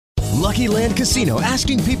Lucky Land Casino,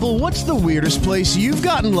 asking people, what's the weirdest place you've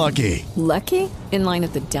gotten lucky? Lucky? In line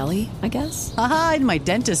at the deli, I guess? Aha, in my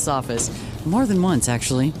dentist's office. More than once,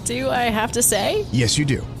 actually. Do I have to say? Yes, you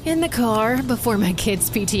do. In the car before my kids'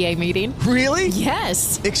 PTA meeting. Really?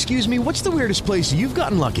 Yes. Excuse me, what's the weirdest place you've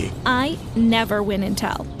gotten lucky? I never win and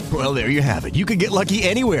tell. Well, there you have it. You can get lucky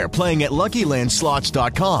anywhere, playing at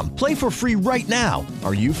LuckyLandSlots.com. Play for free right now.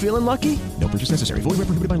 Are you feeling lucky? No purchase necessary. Void where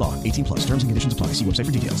prohibited by law. 18 plus. Terms and conditions apply. See website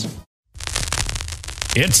for details.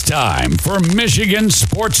 It's time for Michigan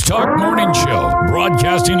Sports Talk Morning Show,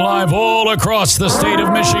 broadcasting live all across the state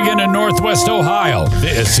of Michigan and Northwest Ohio.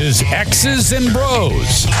 This is X's and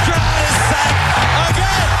Bros.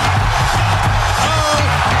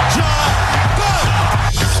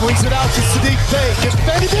 Swings it out to Sadiq Bey. Just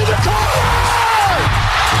faded in the corner.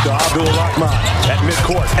 To Abdul-Rahman at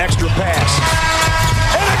midcourt. Extra pass.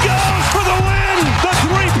 And it goes for the win. The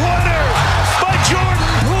three-pointer by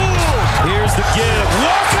Jordan Poole. Here's the give.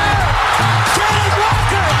 Walker. Kenny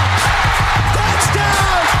Walker.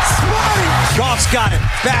 Touchdown. Spotty. Goff's got it.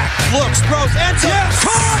 Back. Looks. Throws. Ends up. Yes.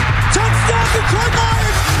 Caught. Touchdown to Detroit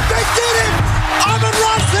Lions. They did it.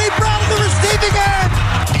 Amon-Ra St. Brown in the receiving end.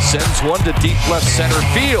 Sends one to deep left center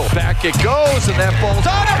field. Back it goes, and that ball's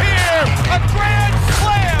out of here. A grand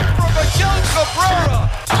slam from Miguel Cabrera.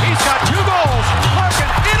 He's got 2 goals.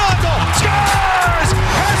 Larkin in on goal. Scores!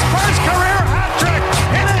 His first career hat trick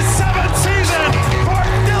in his 7th season for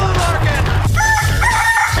Dylan Larkin.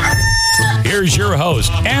 Here's your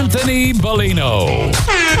host, Anthony Bellino.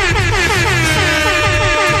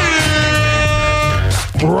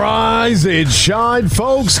 Rise and shine,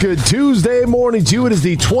 folks. Good Tuesday morning to you. It is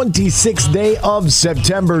the 26th day of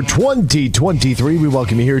September 2023. We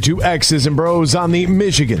welcome you here to X's and Bros on the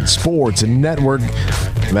Michigan Sports Network.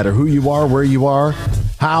 No matter who you are, where you are,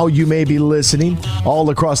 how you may be listening, all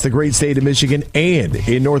across the great state of Michigan and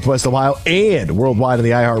in Northwest Ohio and worldwide on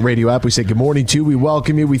the iHeartRadio app, we say good morning to you. We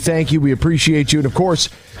welcome you. We thank you. We appreciate you. And, of course,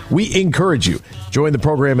 we encourage you. Join the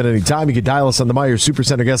program at any time. You can dial us on the Meijer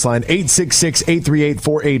Supercenter guest line,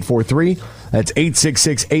 866-838-4843. That's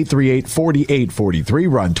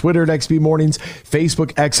 866-838-4843. We're on Twitter at XB Mornings,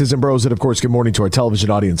 Facebook, X's and Bros, and, of course, good morning to our television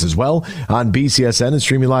audience as well on BCSN and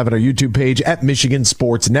streaming live on our YouTube page at Michigan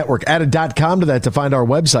Sports Network. Add a .com to that to find our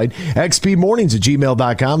website.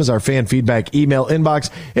 xbmornings@gmail.com is our fan feedback email inbox,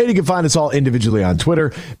 and you can find us all individually on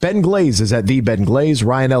Twitter. Ben Glaze is at @BenGlaze.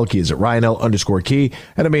 Ryan Elke is at RyanL_Key,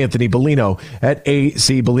 and I'm Anthony Bellino at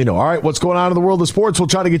AC Bellino. All right, what's going on in the world of sports? We'll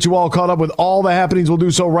try to get you all caught up with all the happenings. We'll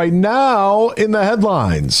do so right now in the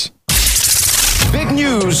headlines. Big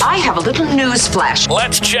news. I have a little news flash.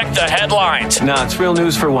 Let's check the headlines. No, it's real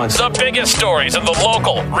news for once. The biggest stories of the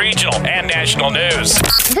local, regional, and national news.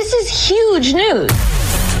 This is huge news.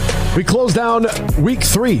 We close down week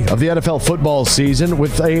 3 of the NFL football season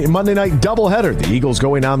with a Monday night doubleheader. The Eagles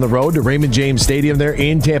going on the road to Raymond James Stadium there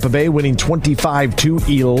in Tampa Bay, winning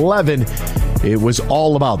 25-11. It was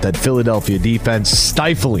all about that Philadelphia defense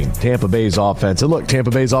stifling Tampa Bay's offense. And look, Tampa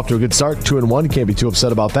Bay's off to a good start, 2-1. Can't be too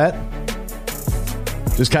upset about that.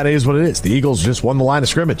 Just kind of is what it is. The Eagles just won the line of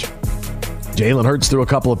scrimmage. Jalen Hurts threw a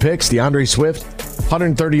couple of picks. DeAndre Swift,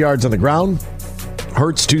 130 yards on the ground.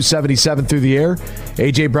 Hurts 277 through the air.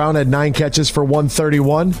 A.J. Brown had 9 catches for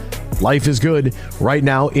 131. Life is good right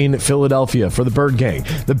now in Philadelphia for the Bird Gang.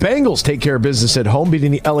 The Bengals take care of business at home,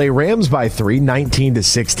 beating the L.A. Rams by 3,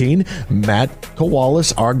 19-16. Matt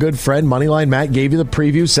Kowalis, our good friend, Moneyline Matt, gave you the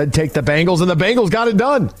preview, said take the Bengals, and the Bengals got it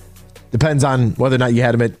done. Depends on whether or not you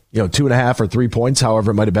had them at 2.5 or 3 points,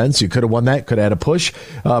 however it might have been. So you could have won that, could have had a push.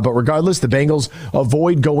 But regardless, the Bengals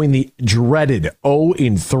avoid going the dreaded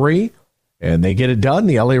 0-3. And they get it done.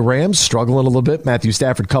 The L.A. Rams struggling a little bit. Matthew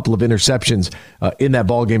Stafford, couple of interceptions in that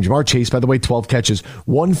ball game. Jamar Chase, by the way, 12 catches,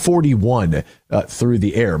 141 through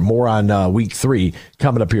the air. More on week 3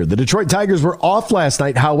 coming up here. The Detroit Tigers were off last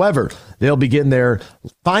night. However, they'll begin their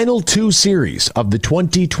final 2 series of the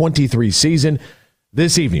 2023 season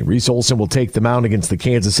this evening. Reese Olson will take the mound against the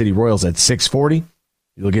Kansas City Royals at 6:40.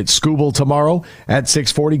 You'll get Skubal tomorrow at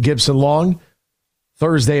 6:40. Gibson Long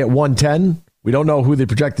Thursday at 1:10. We don't know who the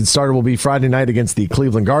projected starter will be Friday night against the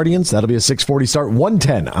Cleveland Guardians. That'll be a 6:40 start,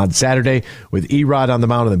 1:10 on Saturday with Erod on the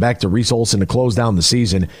mound, and then back to Reese Olson to close down the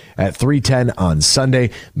season at 3:10 on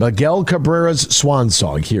Sunday. Miguel Cabrera's swan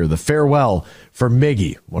song here, the farewell for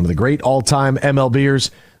Miggy, one of the great all-time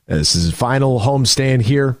MLBers. This is his final homestand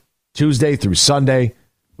here, Tuesday through Sunday.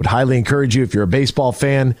 Would highly encourage you, if you're a baseball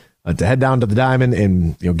fan, to head down to the Diamond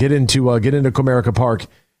and get into Comerica Park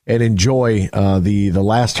and enjoy the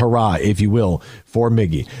last hurrah, if you will, for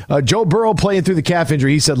Miggy. Joe Burrow playing through the calf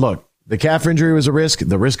injury. He said, look, the calf injury was a risk.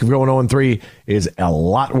 The risk of going 0-3 is a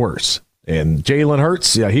lot worse And Jalen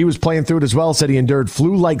Hurts, he was playing through it as well, said he endured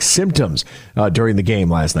flu-like symptoms during the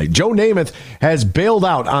game last night. Joe Namath has bailed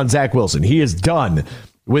out on Zach Wilson. He is done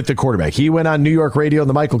with the quarterback. He went on New York radio on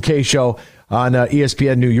the Michael Kay show on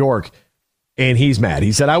ESPN New York, and he's mad.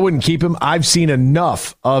 He said, I wouldn't keep him. I've seen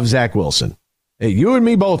enough of Zach Wilson. Hey, you and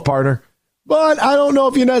me both, partner. But I don't know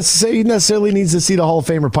if he necessarily needs to see the Hall of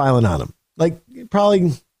Famer piling on him. Like,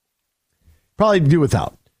 probably do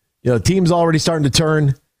without. The team's already starting to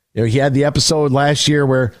turn. He had the episode last year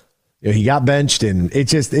where he got benched, and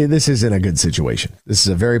this isn't a good situation. This is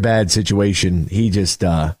a very bad situation. He just,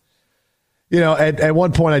 at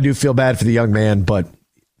one point I do feel bad for the young man, but,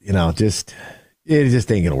 it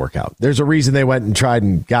just ain't going to work out. There's a reason they went and tried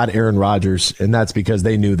and got Aaron Rodgers, and that's because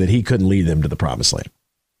they knew that he couldn't lead them to the promised land.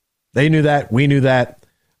 They knew that. We knew that.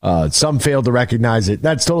 Some failed to recognize it.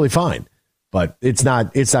 That's totally fine, but it's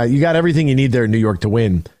not. You got everything you need there in New York to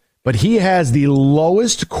win. But he has the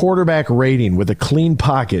lowest quarterback rating with a clean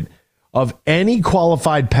pocket of any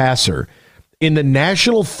qualified passer in the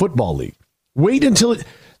National Football League. Wait until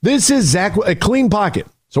this is Zach, a clean pocket.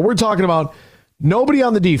 So we're talking about nobody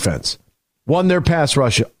on the defense won their pass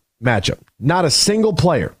rush matchup. Not a single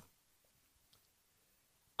player.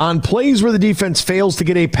 On plays where the defense fails to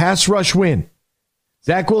get a pass rush win,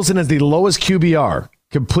 Zach Wilson has the lowest QBR,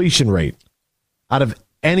 completion rate, out of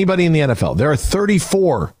anybody in the NFL. There are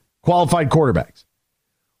 34 qualified quarterbacks.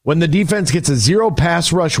 When the defense gets a 0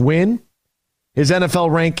 pass rush win, his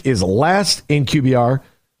NFL rank is last in QBR,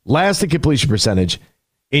 last in completion percentage,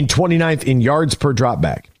 in 29th in yards per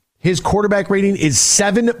dropback. His quarterback rating is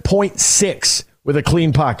 7.6 with a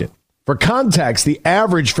clean pocket. For context, the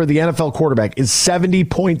average for the NFL quarterback is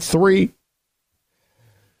 70.3.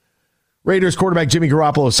 Raiders quarterback Jimmy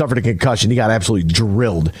Garoppolo suffered a concussion. He got absolutely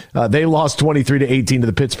drilled. They lost 23-18 to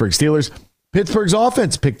the Pittsburgh Steelers. Pittsburgh's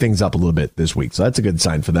offense picked things up a little bit this week, so that's a good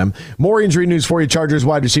sign for them. More injury news for you. Chargers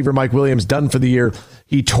wide receiver Mike Williams done for the year.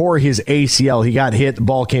 He tore his ACL. He got hit. The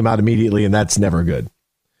ball came out immediately, and that's never good.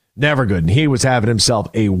 Never good. And he was having himself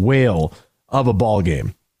a whale of a ball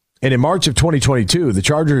game. And in March of 2022, the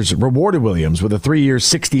Chargers rewarded Williams with a 3-year,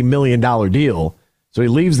 $60 million deal. So he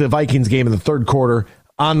leaves the Vikings game in the third quarter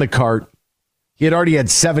on the cart. He had already had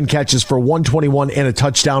 7 catches for 121 and a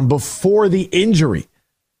touchdown before the injury.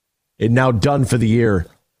 And now done for the year.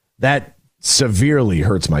 That severely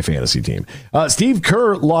hurts my fantasy team. Steve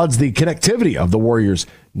Kerr lauds the connectivity of the Warriors'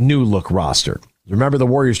 new look roster. Remember, the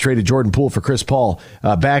Warriors traded Jordan Poole for Chris Paul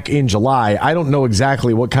back in July. I don't know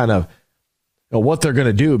exactly what kind of what they're going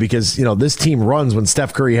to do because this team runs when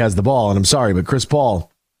Steph Curry has the ball. And I'm sorry, but Chris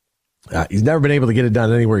Paul, he's never been able to get it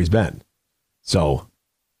done anywhere he's been. So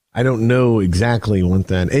I don't know exactly what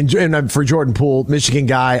that. And for Jordan Poole, Michigan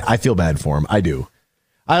guy, I feel bad for him. I do.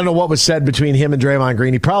 I don't know what was said between him and Draymond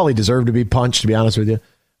Green. He probably deserved to be punched, to be honest with you.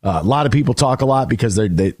 A lot of people talk a lot because they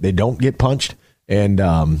don't get punched. And,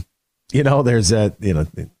 there's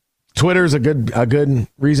Twitter's a good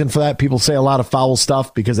reason for that. People say a lot of foul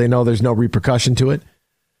stuff because they know there's no repercussion to it.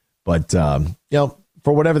 But,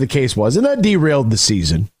 for whatever the case was, and that derailed the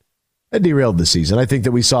season. I think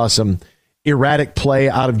that we saw some erratic play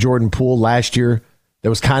out of Jordan Poole last year that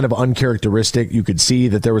was kind of uncharacteristic. You could see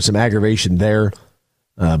that there was some aggravation there.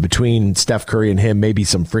 Between Steph Curry and him, maybe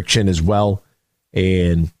some friction as well.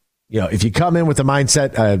 And, if you come in with the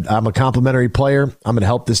mindset, I'm a complimentary player, I'm going to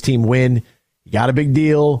help this team win. You got a big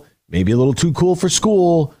deal, maybe a little too cool for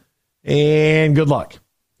school, and good luck.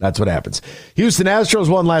 That's what happens. Houston Astros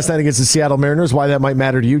won last night against the Seattle Mariners. Why that might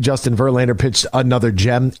matter to you, Justin Verlander pitched another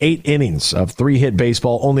gem. 8 innings of 3-hit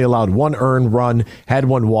baseball, only allowed 1 earned run, had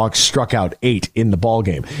 1 walk, struck out 8 in the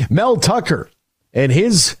ballgame. Mel Tucker and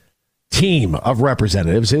his team of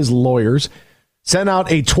representatives, his lawyers, sent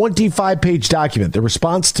out a 25-page document, the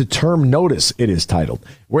response to term notice, it is titled,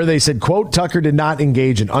 where they said, quote, Tucker did not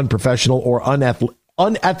engage in unprofessional or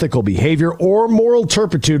unethical behavior or moral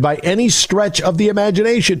turpitude by any stretch of the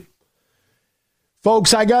imagination.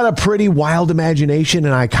 Folks, I got a pretty wild imagination,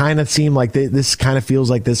 and I kind of seem like this kind of feels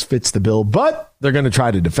like this fits the bill, but they're going to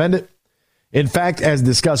try to defend it. In fact, as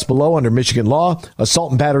discussed below under Michigan law,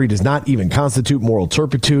 assault and battery does not even constitute moral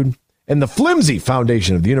turpitude. And the flimsy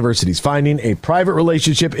foundation of the university's finding a private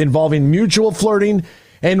relationship involving mutual flirting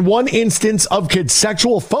and 1 instance of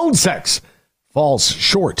consensual phone sex falls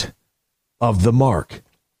short of the mark.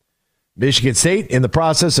 Michigan State, in the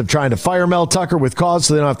process of trying to fire Mel Tucker with cause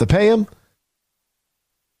so they don't have to pay him.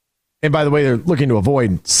 And by the way, they're looking to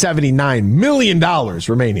avoid $79 million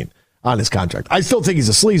remaining on his contract. I still think he's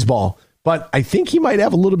a sleazeball, but I think he might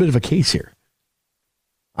have a little bit of a case here.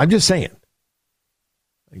 I'm just saying.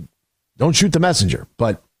 Don't shoot the messenger.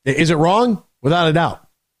 But is it wrong? Without a doubt.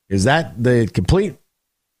 Is that the complete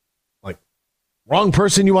Wrong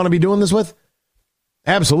person you want to be doing this with?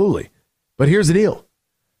 Absolutely. But here's the deal.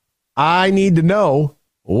 I need to know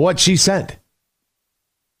what she sent.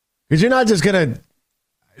 Because you're not just going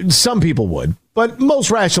to, some people would, but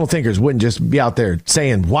most rational thinkers wouldn't just be out there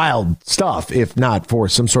saying wild stuff if not for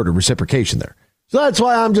some sort of reciprocation there. So that's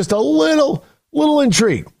why I'm just a little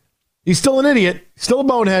intrigued. He's still an idiot, still a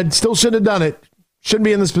bonehead, still shouldn't have done it, shouldn't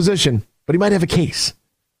be in this position, but he might have a case.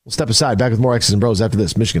 We'll step aside. Back with more X's and Bros after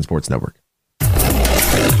this. Michigan Sports Network.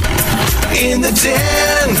 In the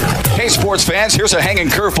den. Hey, sports fans, here's a hanging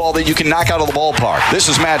curveball that you can knock out of the ballpark. This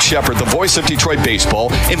is Matt Shepard, the voice of Detroit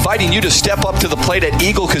baseball, inviting you to step up to the plate at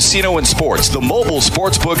Eagle Casino and Sports, the mobile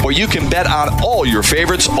sports book where you can bet on all your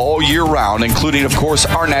favorites all year round, including, of course,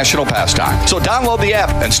 our national pastime. So download the app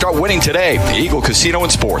and start winning today. Eagle Casino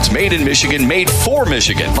and Sports, made in Michigan, made for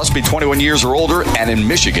Michigan. Must be 21 years or older and in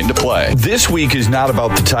Michigan to play. This week is not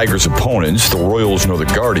about the Tigers' opponents, the Royals nor the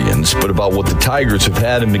Guardians, but about what the Tigers have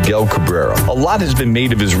had in Miguel Cabrera. A lot has been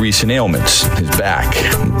made of his recent ailments, his back,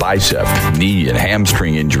 bicep, knee, and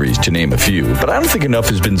hamstring injuries, to name a few. But I don't think enough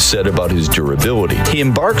has been said about his durability. He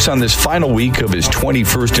embarks on this final week of his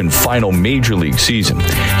 21st and final Major League season.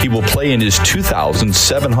 He will play in his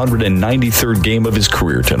 2,793rd game of his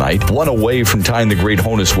career tonight, one away from tying the great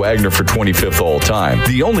Honus Wagner for 25th all-time.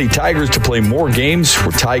 The only Tigers to play more games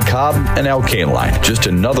were Ty Cobb and Al Kaline. Just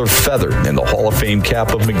another feather in the Hall of Fame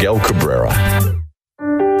cap of Miguel Cabrera.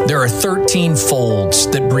 There are 13 folds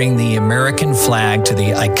that bring the American flag to the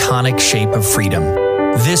iconic shape of freedom.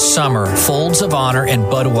 This summer, Folds of Honor and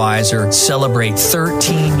Budweiser celebrate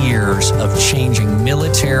 13 years of changing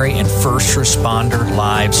military and first responder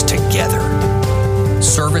lives together.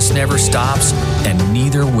 Service never stops, and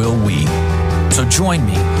neither will we. So join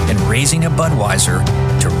me in raising a Budweiser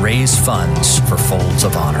to raise funds for Folds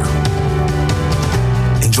of Honor.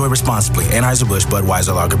 Enjoy responsibly. Anheuser-Busch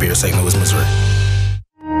Budweiser Lager Beer, St. Louis, Missouri.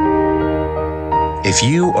 If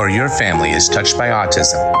you or your family is touched by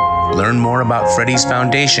autism, learn more about Freddy's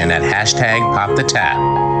Foundation at #PopTheTap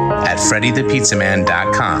at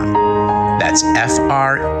FreddyThePizzaman.com. That's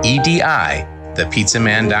FREDI,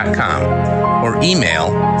 thepizzaman.com, or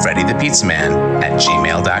email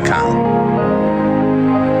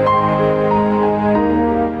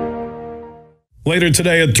FreddyThePizzaman@gmail.com. Later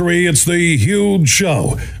today at 3, it's The Huge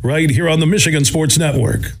Show, right here on the Michigan Sports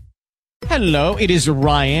Network. Hello, it is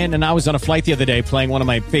Ryan, and I was on a flight the other day playing one of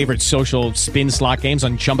my favorite social spin slot games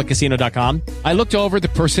on ChumbaCasino.com. I looked over at the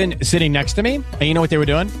person sitting next to me, and you know what they were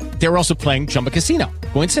doing? They were also playing Chumba Casino.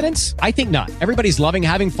 Coincidence? I think not. Everybody's loving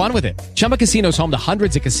having fun with it. Chumba Casino is home to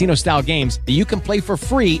hundreds of casino-style games that you can play for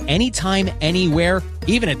free anytime, anywhere,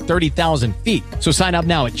 even at 30,000 feet. So sign up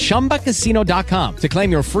now at ChumbaCasino.com to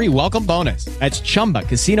claim your free welcome bonus. That's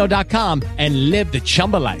ChumbaCasino.com and live the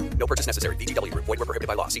Chumba life. No purchase necessary. VGW. Void where prohibited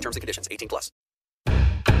by law. See terms and conditions. 18+.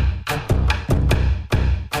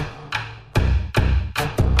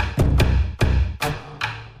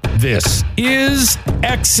 This is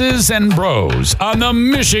X's and Bros on the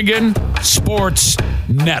Michigan Sports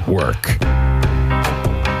Network.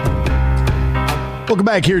 Welcome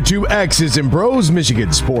back here to X's and Bros,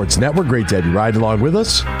 Michigan Sports Network. Great to have you riding along with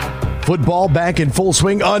us. Football back in full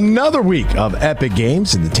swing. Another week of epic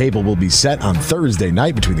games, and the table will be set on Thursday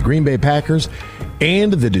night between the Green Bay Packers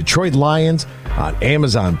and the Detroit Lions on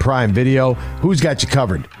Amazon Prime Video. Who's got you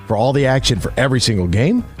covered for all the action for every single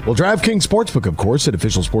game? Well, DraftKings Sportsbook, of course, an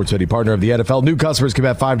official sports betting partner of the NFL. New customers can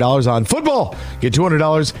bet $5 on football. Get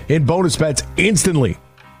 $200 in bonus bets instantly.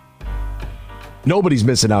 Nobody's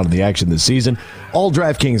missing out on the action this season. All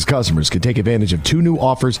DraftKings customers can take advantage of 2 new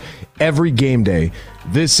offers every game day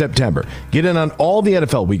this September. Get in on all the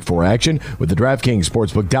NFL Week 4 action with the DraftKings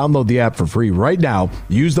Sportsbook. Download the app for free right now.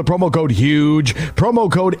 Use the promo code HUGE.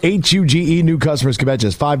 Promo code HUGE. New customers can bet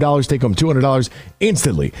just $5. Take home $200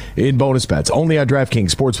 instantly in bonus bets. Only on DraftKings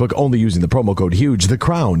Sportsbook, only using the promo code HUGE. The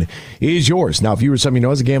crown is yours. Now, if you or someone you know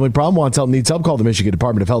has a gambling problem, wants help, needs help, call the Michigan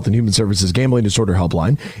Department of Health and Human Services Gambling Disorder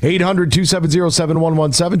Helpline.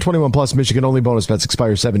 800-270-7117. 21 plus. Michigan only. Bonus bets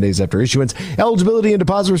expire 7 days after issuance. Eligibility and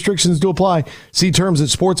deposit restrictions do apply. See terms at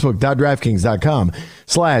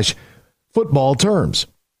sportsbook.draftkings.com/football terms.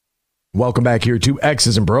 Welcome back here to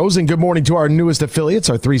X's and Bros, and good morning to our newest affiliates,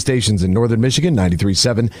 our 3 stations in Northern Michigan,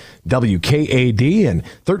 93.7 WKAD and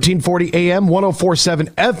 1340 AM, 104.7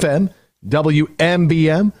 FM,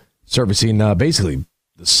 WMBM, servicing basically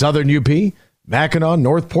the Southern UP, Mackinac,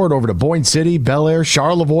 Northport, over to Boyne City, Bel Air,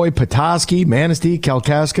 Charlevoix, Petoskey, Manistee,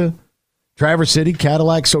 Kalkaska, Traverse City,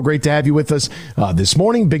 Cadillac, so great to have you with us this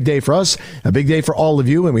morning. Big day for us, a big day for all of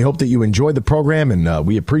you, and we hope that you enjoyed the program, and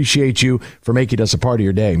we appreciate you for making us a part of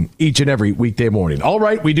your day each and every weekday morning. All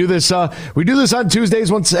right, we do this on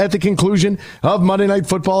Tuesdays once at the conclusion of Monday Night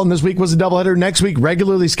Football, and this week was a doubleheader. Next week,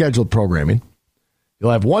 regularly scheduled programming.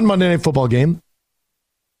 You'll have one Monday Night Football game,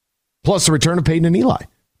 plus the return of Peyton and Eli.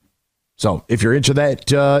 So if you're into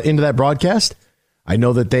that broadcast, I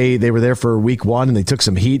know that they were there for week one and they took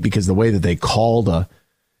some heat because the way that they called a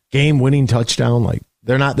game-winning touchdown, like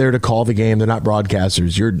they're not there to call the game. They're not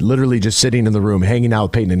broadcasters. You're literally just sitting in the room hanging out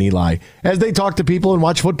with Peyton and Eli as they talk to people and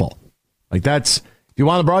watch football. Like that's, if you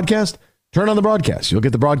want the broadcast, turn on the broadcast. You'll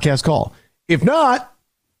get the broadcast call. If not,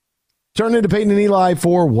 turn into Peyton and Eli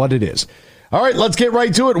for what it is. All right, let's get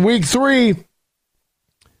right to it. Week 3.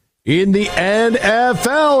 In the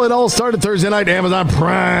NFL, it all started Thursday night, Amazon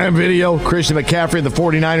Prime Video. Christian McCaffrey and the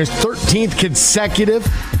 49ers, 13th consecutive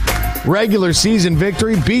regular season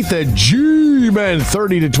victory. Beat the G-Men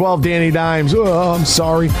 30-12. Danny Dimes, I'm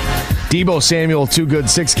sorry. Deebo Samuel, 2 good,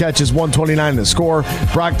 6 catches, 129 to score.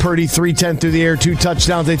 Brock Purdy, 310 through the air, 2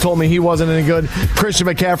 touchdowns. They told me he wasn't any good. Christian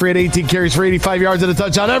McCaffrey had 18 carries for 85 yards and a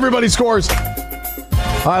touchdown. Everybody scores.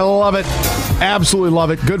 I love it. Absolutely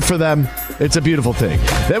love it. Good for them. It's a beautiful thing.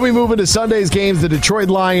 Then we move into Sunday's games. The Detroit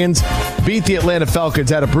Lions beat the Atlanta Falcons,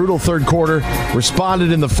 had a brutal third quarter,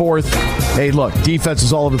 responded in the fourth. Hey, look, defense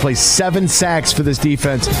was all over the place. 7 sacks for this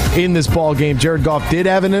defense in this ball game. Jared Goff did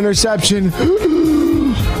have an interception.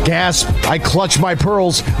 Gasp. I clutch my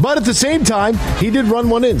pearls. But at the same time, he did run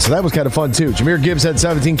one in, so that was kind of fun, too. Jahmyr Gibbs had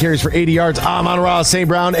 17 carries for 80 yards. Amon-Ra St.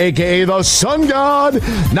 Brown, a.k.a. the Sun God,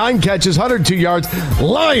 9 catches, 102 yards.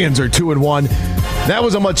 Lions are 2-1. That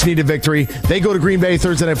was a much-needed victory. They go to Green Bay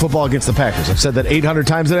Thursday Night Football against the Packers. I've said that 800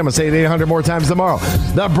 times today. I'm going to say it 800 more times tomorrow.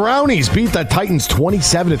 The Brownies beat the Titans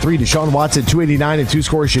 27-3. Deshaun Watson, 289 and 2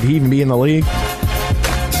 scores. Should he even be in the league?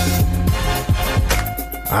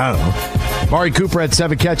 I don't know. Amari Cooper had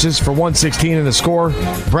 7 catches for 116 and a score.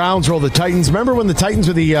 Browns roll the Titans. Remember when the Titans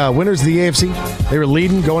were the winners of the AFC? They were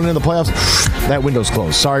leading going into the playoffs. That window's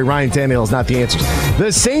closed. Sorry, Ryan Tannehill is not the answer.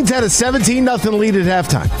 The Saints had a 17-0 lead at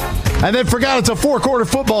halftime. And then forgot it's a 4-quarter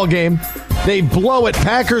football game. They blow it.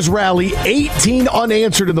 Packers rally. 18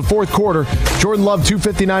 unanswered in the fourth quarter. Jordan Love,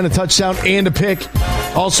 259, a touchdown and a pick.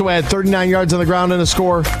 Also had 39 yards on the ground and a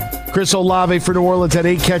score. Chris Olave for New Orleans had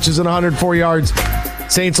 8 catches and 104 yards.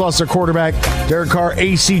 Saints lost their quarterback. Derek Carr,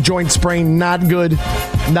 AC joint sprain. Not good.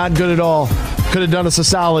 Not good at all. Could have done us a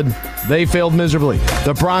solid. They failed miserably.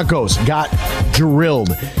 The Broncos got drilled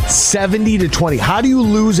 70-20. How do you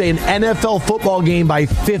lose an NFL football game by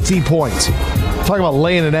 50 points? Talk about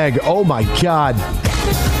laying an egg. Oh, my God.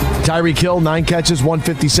 Tyreek Hill, 9 catches,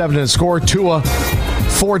 157 and a score. Tua,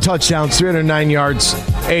 4 touchdowns, 309 yards.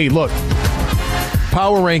 Hey, look.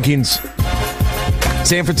 Power rankings.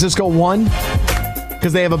 San Francisco 1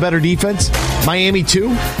 because they have a better defense. Miami 2.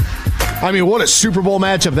 I mean, what a Super Bowl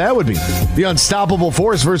matchup that would be. The unstoppable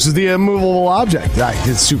force versus the immovable object.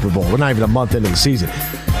 It's Super Bowl. We're not even a month into the season.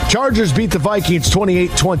 Chargers beat the Vikings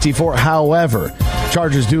 28-24. However,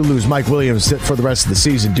 Chargers do lose Mike Williams for the rest of the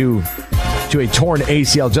season due to a torn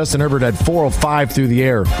ACL. Justin Herbert had 405 through the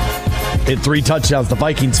air. In 3 touchdowns, the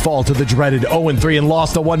Vikings fall to the dreaded 0-3 and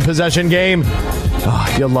lost a 1-possession game.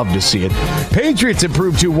 Oh, you'll love to see it. Patriots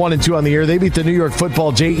improved to 1-2 on the year. They beat the New York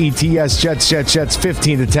Football Jets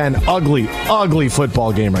 15-10. Ugly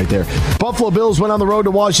football game right there. Buffalo Bills went on the road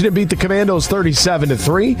to Washington, beat the Commandos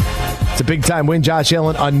 37-3. It's a big-time win. Josh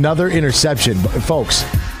Allen, another interception. Folks,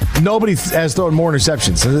 nobody has thrown more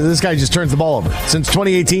interceptions. This guy just turns the ball over. Since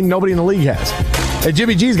 2018, nobody in the league has. And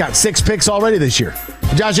Jimmy G's got 6 picks already this year.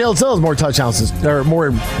 Josh Allen still has more touchdowns or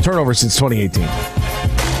more turnovers since 2018.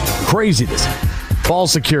 Craziness. Ball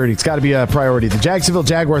security, it's got to be a priority. The Jacksonville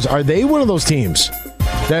Jaguars, are they one of those teams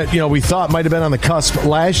that we thought might have been on the cusp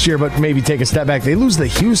last year, but maybe take a step back? They lose the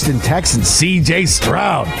Houston Texans. C.J.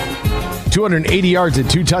 Stroud, 280 yards and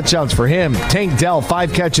 2 touchdowns for him. Tank Dell,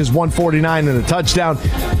 5 catches, 149 and a touchdown.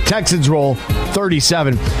 Texans roll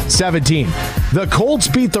 37-17. The Colts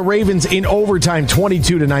beat the Ravens in overtime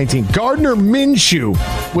 22-19. Gardner Minshew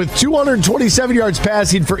with 227 yards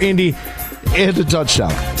passing for Indy and a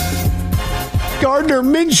touchdown. Gardner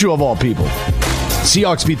Minshew, of all people.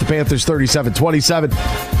 Seahawks beat the Panthers 37-27.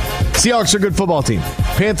 Seahawks are a good football team.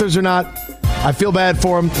 Panthers are not. I feel bad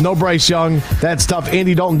for them. No Bryce Young. That's tough.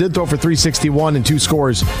 Andy Dalton did throw for 361 and 2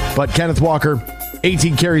 scores. But Kenneth Walker,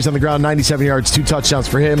 18 carries on the ground, 97 yards, 2 touchdowns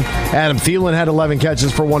for him. Adam Thielen had 11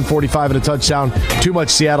 catches for 145 and a touchdown. Too much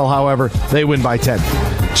Seattle, however. They win by 10.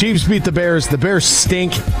 Chiefs beat the Bears. The Bears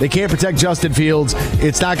stink. They can't protect Justin Fields.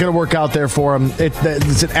 It's not going to work out there for them.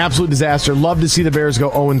 It's an absolute disaster. Love to see the Bears go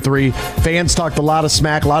 0-3. Fans talked a lot of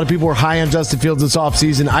smack. A lot of people were high on Justin Fields this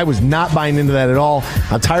offseason. I was not buying into that at all.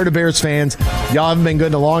 I'm tired of Bears fans. Y'all haven't been good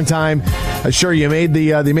in a long time. Sure, you made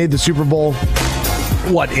they made the Super Bowl,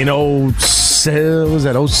 what, in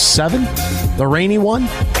 07? The rainy one?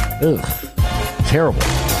 Ugh. Terrible.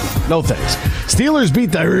 No thanks. Steelers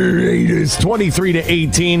beat the Raiders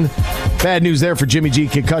 23-18. Bad news there for Jimmy G.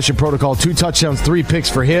 Concussion protocol. 2 touchdowns, 3 picks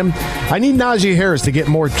for him. I need Najee Harris to get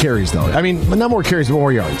more carries, though. I mean, not more carries, but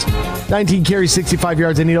more yards. 19 carries, 65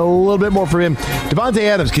 yards. I need a little bit more for him. Devontae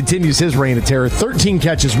Adams continues his reign of terror. 13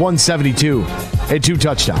 catches, 172, and 2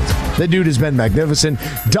 touchdowns. That dude has been magnificent.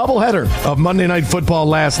 Doubleheader of Monday Night Football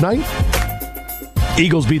last night.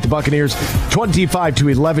 Eagles beat the Buccaneers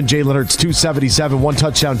 25-11. Jalen Hurts 277, 1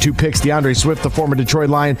 touchdown, 2 picks. DeAndre Swift, the former Detroit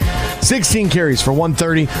Lion, 16 carries for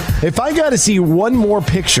 130. If I got to see one more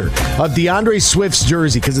picture of DeAndre Swift's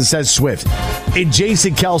jersey because it says Swift, and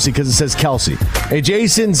Jason Kelce because it says Kelce, and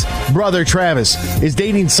Jason's brother Travis is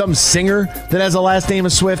dating some singer that has a last name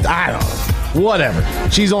of Swift, I don't know. Whatever.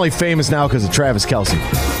 She's only famous now because of Travis Kelce.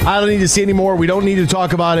 I don't need to see any more. We don't need to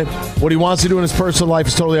talk about it. What he wants to do in his personal life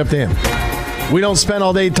is totally up to him. We don't spend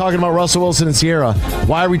all day talking about Russell Wilson and Sierra.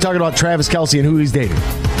 Why are we talking about Travis Kelce and who he's dating?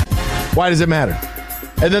 Why does it matter?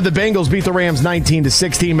 And then the Bengals beat the Rams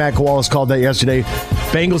 19-16. Matt Kowalas called that yesterday.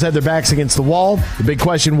 Bengals had their backs against the wall. The big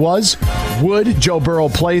question was, would Joe Burrow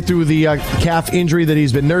play through the calf injury that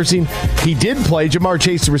he's been nursing? He did play. Jamar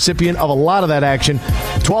Chase, the recipient of a lot of that action.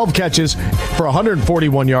 12 catches for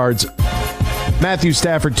 141 yards. Matthew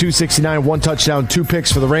Stafford, 269, 1 touchdown, 2 picks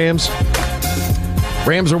for the Rams.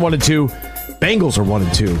 Rams are 1-2. Bengals are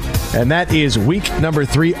 1-2, and that is week number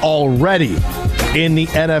 3 already in the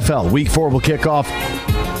NFL. Week 4 will kick off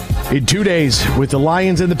in 2 days with the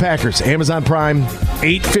Lions and the Packers. Amazon Prime,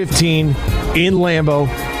 8:15 in Lambeau.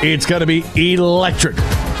 It's going to be electric.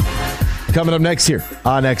 Coming up next here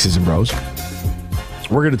on X's and Bros,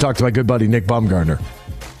 we're going to talk to my good buddy Nick Baumgardner.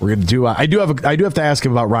 We're going to do. I do have to ask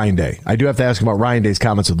him about Ryan Day. I do have to ask him about Ryan Day's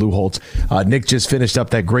comments with Lou Holtz. Nick just finished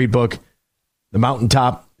up that great book, The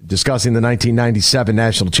Mountaintop, discussing the 1997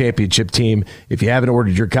 National Championship team. If you haven't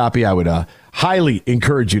ordered your copy, I would highly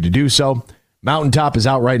encourage you to do so. Mountaintop is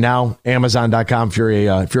out right now, Amazon.com. If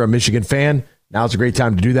you're a Michigan fan, now's a great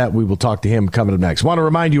time to do that. We will talk to him coming up next. Want to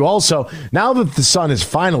remind you also, now that the sun has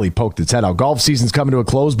finally poked its head out, golf season's coming to a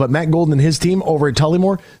close, but Matt Golden and his team over at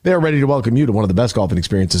Tullymore, they are ready to welcome you to one of the best golfing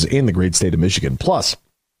experiences in the great state of Michigan. Plus,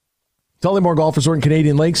 Tullymore Golf Resort in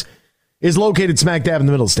Canadian Lakes is located smack dab in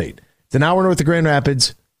the middle of the state. It's an hour north of Grand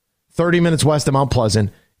Rapids, 30 minutes west of Mount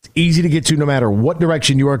Pleasant. It's easy to get to no matter what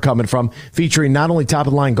direction you are coming from, featuring not only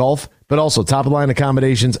top-of-the-line golf, but also top-of-the-line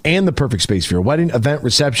accommodations and the perfect space for your wedding, event,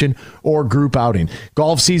 reception, or group outing.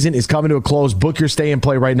 Golf season is coming to a close. Book your stay and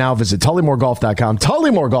play right now. Visit TullymoreGolf.com,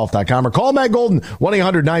 TullymoreGolf.com, or call Matt Golden,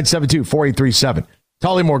 1-800-972-4837.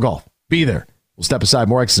 Tullymore Golf. Be there. We'll step aside.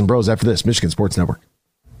 More X's and Bros after this. Michigan Sports Network.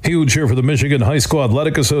 Huge here for the Michigan High School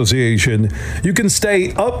Athletic Association. You can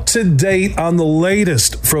stay up to date on the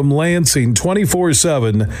latest from Lansing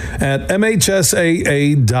 24/7 at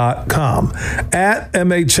MHSAA.com, at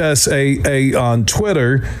MHSAA on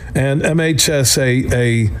Twitter, and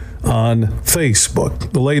MHSAA on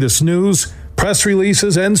Facebook. The latest news, press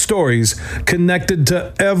releases, and stories connected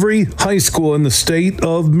to every high school in the state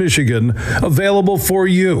of Michigan, available for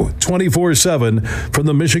you 24/7 from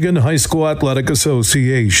the Michigan High School Athletic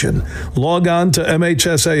Association. Log on to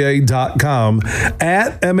MHSAA.com,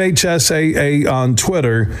 at MHSAA on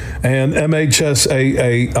Twitter, and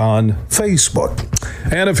MHSAA on Facebook.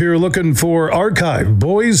 And if you're looking for archived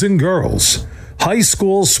boys and girls high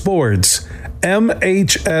school sports,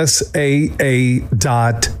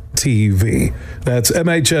 MHSAA.TV. That's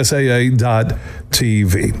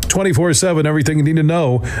MHSAA.TV. 24/7, everything you need to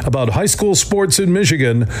know about high school sports in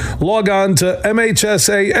Michigan. Log on to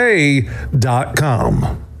MHSAA.com.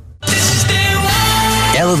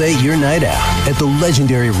 Elevate your night out at the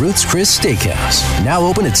legendary Ruth's Chris Steakhouse, now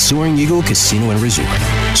open at Soaring Eagle Casino and Resort.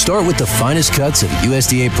 Start with the finest cuts of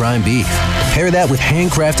USDA prime beef. Pair that with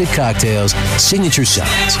handcrafted cocktails, signature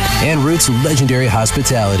sides, and Ruth's legendary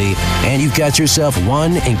hospitality, and you've got yourself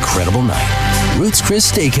one incredible night. Ruth's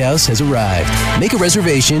Chris Steakhouse has arrived. Make a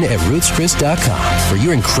reservation at RuthsChris.com for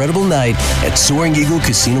your incredible night at Soaring Eagle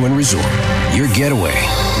Casino and Resort. Your getaway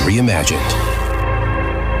reimagined.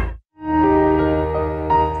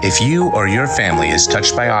 If you or your family is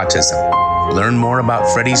touched by autism, learn more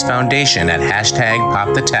about Freddy's Foundation at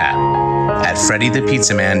 #PopTheTap at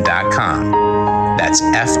FreddyThePizzaman.com. That's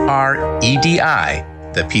FREDI,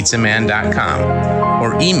 thepizzaman.com.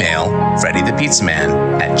 or email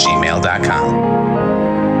freddythepizzaman@gmail.com.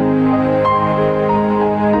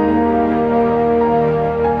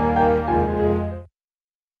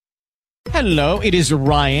 Hello, it is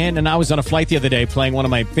Ryan, and I was on a flight the other day playing one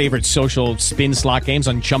of my favorite social spin slot games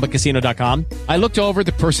on ChumbaCasino.com. I looked over at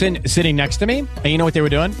the person sitting next to me, and you know what they were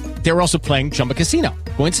doing? They were also playing Chumba Casino.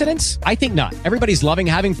 Coincidence? I think not. Everybody's loving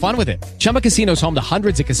having fun with it. Chumba Casino is home to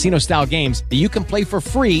hundreds of casino-style games that you can play for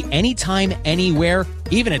free anytime, anywhere,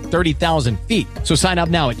 even at 30,000 feet. So sign up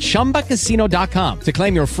now at ChumbaCasino.com to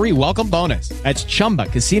claim your free welcome bonus. That's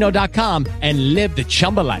ChumbaCasino.com and live the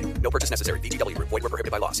Chumba life. No purchase necessary. VGW. Void where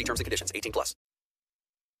prohibited by law. See terms and conditions. 18+.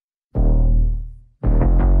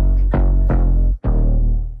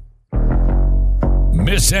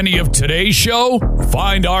 Miss any of today's show?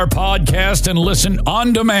 Find our podcast and listen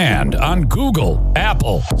on demand on Google,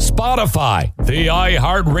 Apple, Spotify, the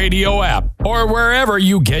iHeartRadio app, or wherever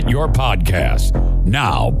you get your podcasts.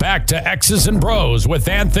 Now, back to X's and Bros with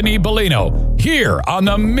Anthony Bellino, here on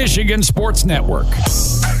the Michigan Sports Network.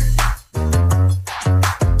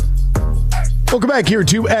 Welcome back here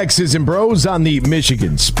to X's and Bros on the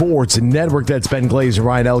Michigan Sports Network. That's Ben Glazer,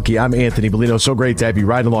 Ryan Elke. I'm Anthony Bellino. So great to have you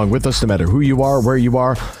ride along with us, no matter who you are, where you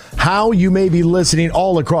are, how you may be listening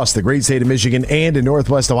all across the great state of Michigan and in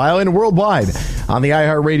Northwest Ohio and worldwide on the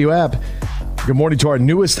iHeartRadio app. Good morning to our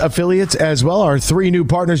newest affiliates as well. Our three new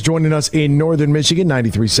partners joining us in Northern Michigan,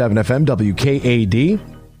 93.7 FM, WKAD.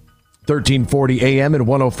 1340 AM and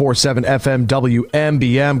 104.7 FM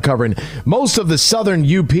WMBM, covering most of the southern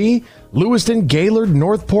UP, Lewiston, Gaylord,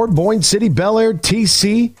 Northport, Boyne City, Bel Air,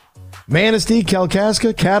 TC, Manistee,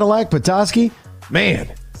 Kalkaska, Cadillac, Petoskey.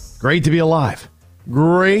 Man, great to be alive.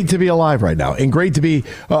 Great to be alive right now, and great to be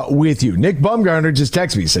with you. Nick Bumgarner just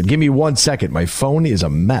texted me, said, give me 1 second. My phone is a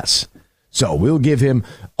mess. So we'll give him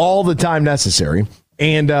all the time necessary.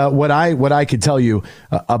 And what I could tell you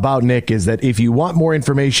about Nick is that if you want more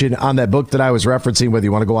information on that book that I was referencing, whether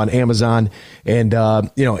you want to go on Amazon and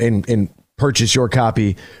and purchase your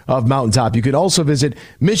copy of Mountaintop, you could also visit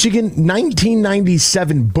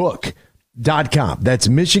Michigan1997book.com. That's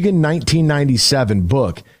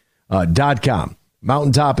Michigan1997book.com.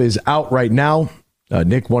 Mountaintop is out right now.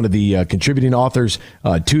 Nick, one of the contributing authors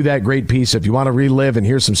to that great piece. If you want to relive and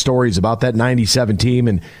hear some stories about that 97 team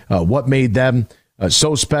and what made them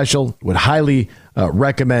so special, would highly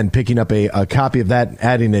recommend picking up a copy of that and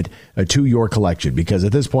adding it to your collection. Because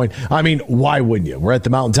at this point, I mean, why wouldn't you? We're at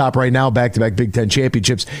the Mountaintop right now, back-to-back Big Ten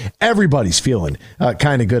championships. Everybody's feeling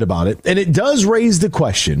kind of good about it. And it does raise the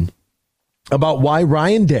question about why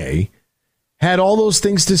Ryan Day had all those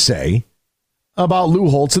things to say about Lou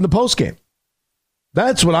Holtz in the postgame.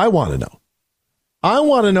 That's what I want to know. I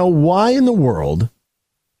want to know why in the world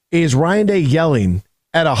is Ryan Day yelling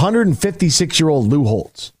at 156-year-old Lou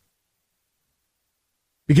Holtz?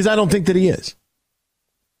 Because I don't think that he is.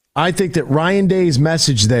 I think that Ryan Day's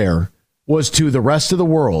message there was to the rest of the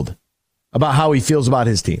world about how he feels about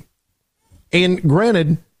his team. And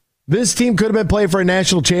granted, this team could have been playing for a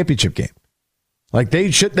national championship game. Like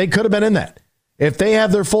they could have been in that. If they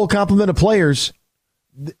have their full complement of players,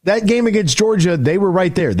 that game against Georgia, they were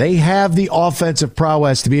right there. They have the offensive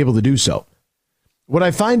prowess to be able to do so. What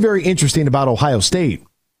I find very interesting about Ohio State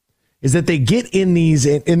is that they get in these,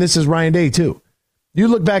 and this is Ryan Day too. You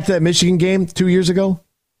look back to that Michigan game 2 years ago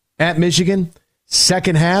at Michigan,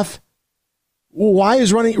 second half. Why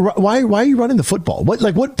are you running the football?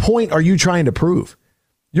 What point are you trying to prove?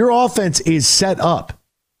 Your offense is set up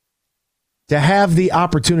to have the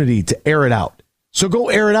opportunity to air it out. So go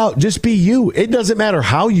air it out. Just be you. It doesn't matter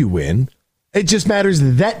how you win. It just matters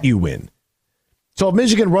that you win. So if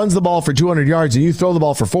Michigan runs the ball for 200 yards and you throw the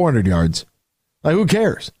ball for 400 yards, like who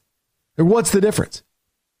cares? What's the difference?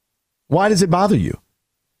 Why does it bother you?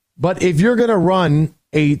 But if you're going to run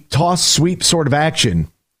a toss sweep sort of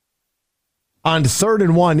action on 3rd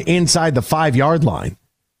and 1 inside the 5-yard line,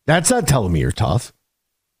 that's not telling me you're tough.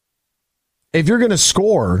 If you're going to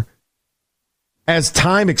score as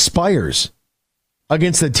time expires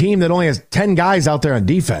against a team that only has 10 guys out there on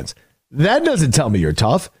defense, that doesn't tell me you're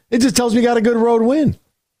tough. It just tells me you got a good road win.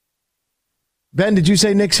 Ben, did you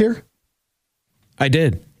say Nick's here? I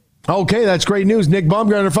did. Okay, that's great news. Nick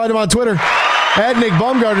Bumgarner, find him on Twitter at Nick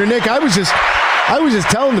Bumgarner. Nick, I was just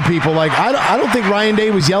telling the people, like, I don't think Ryan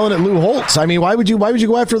Day was yelling at Lou Holtz. I mean, why would you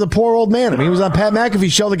go after the poor old man? I mean, he was on Pat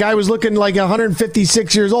McAfee's show. The guy was looking like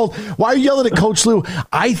 156 years old. Why are you yelling at Coach Lou?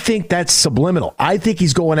 I think that's subliminal. I think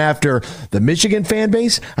he's going after the Michigan fan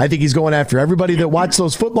base. I think he's going after everybody that watched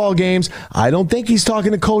those football games. I don't think he's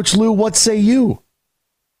talking to Coach Lou. What say you?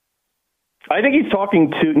 I think he's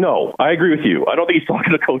talking to, no, I agree with you. I don't think he's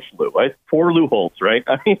talking to Coach Lou. Poor Lou Holtz, right?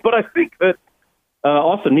 I mean, but I think that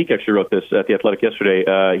Austin Meek actually wrote this at The Athletic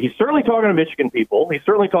yesterday. He's certainly talking to Michigan people. He's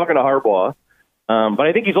certainly talking to Harbaugh. But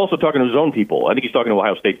I think he's also talking to his own people. I think he's talking to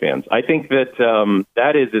Ohio State fans. I think that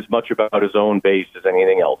that is as much about his own base as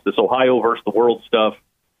anything else. This Ohio versus the world stuff,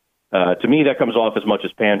 to me, that comes off as much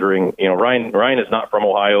as pandering. You know, Ryan is not from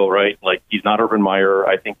Ohio, right? Like, he's not Urban Meyer.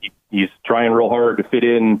 I think he's trying real hard to fit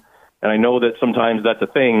in. And I know that sometimes that's a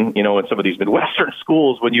thing, you know, in some of these Midwestern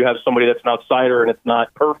schools, when you have somebody that's an outsider and it's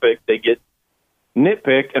not perfect, they get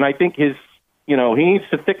nitpicked. And I think he needs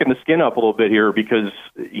to thicken the skin up a little bit here because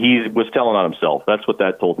he was telling on himself. That's what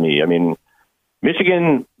that told me. I mean,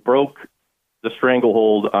 Michigan broke the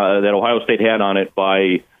stranglehold that Ohio State had on it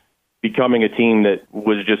by becoming a team that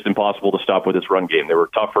was just impossible to stop with its run game. They were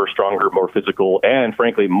tougher, stronger, more physical, and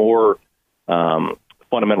frankly, more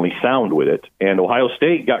fundamentally sound with it. And Ohio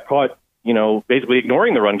State got caught, basically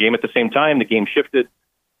ignoring the run game. At the same time, the game shifted,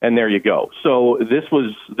 and there you go. So this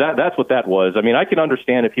was that's what that was. I mean, I can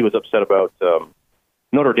understand if he was upset about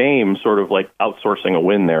Notre Dame sort of like outsourcing a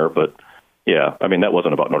win there, but yeah, I mean, that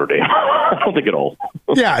wasn't about Notre Dame. I don't think at all.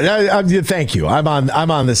 Yeah, thank you. I'm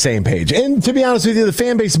on the same page. And to be honest with you, the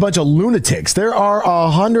fan base is a bunch of lunatics. There are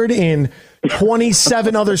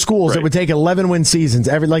 127 other schools that would take 11-win seasons.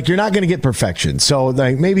 You're not going to get perfection. So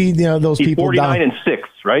like maybe those he's people 49-6,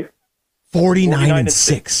 right?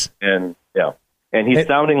 49-6. And yeah. And he's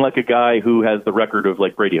sounding like a guy who has the record of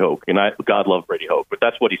like Brady Hoke. And God love Brady Hoke, but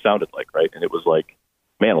that's what he sounded like, right? And it was like,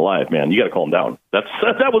 man alive, man, you got to calm down. That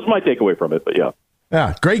was my takeaway from it, but yeah.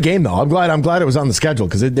 Yeah, great game, though. I'm glad it was on the schedule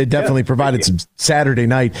because it definitely provided some Saturday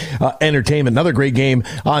night entertainment. Another great game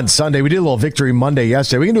on Sunday. We did a little Victory Monday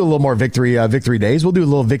yesterday. We can do a little more victory days. We'll do a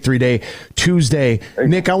little Victory Day Tuesday.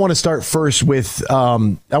 Nick, I want to start first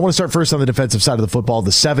on the defensive side of the football.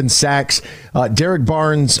 The 7 sacks. Derek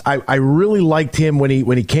Barnes, I really liked him when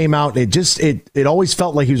he came out. It always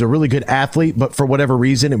felt like he was a really good athlete, but for whatever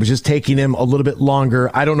reason, it was just taking him a little bit longer.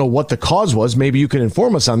 I don't know what the cause was. Maybe you can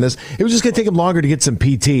inform us on this. It was just going to take him longer to get some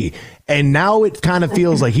PT, and now it kind of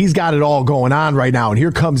feels like he's got it all going on right now, and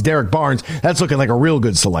here comes Derek Barnes. That's looking like a real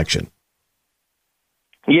good selection.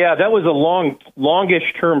 Yeah, that was a longish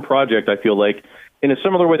term project, I feel like, in a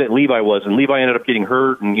similar way that Levi was, and Levi ended up getting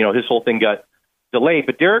hurt, and his whole thing got delayed.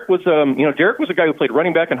 But Derek was a guy who played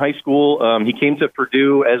running back in high school. He came to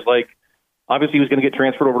Purdue as obviously he was going to get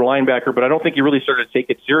transferred over to linebacker, but I don't think he really started to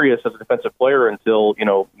take it serious as a defensive player until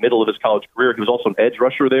middle of his college career. He was also an edge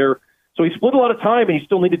rusher there. So he split a lot of time, and he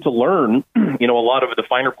still needed to learn, a lot of the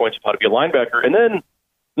finer points of how to be a linebacker. And then,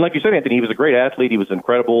 like you said, Anthony, he was a great athlete. He was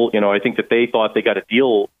incredible. I think that they thought they got a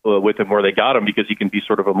deal with him where they got him because he can be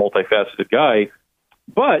sort of a multifaceted guy.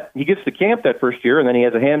 But he gets to camp that first year, and then he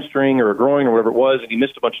has a hamstring or a groin or whatever it was, and he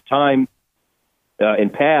missed a bunch of time in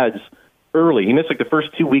pads early. He missed the first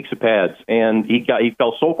 2 weeks of pads, and he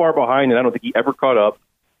fell so far behind, and I don't think he ever caught up.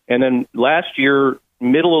 And then last year,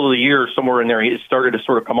 middle of the year, somewhere in there, it started to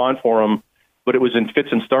sort of come on for him, but it was in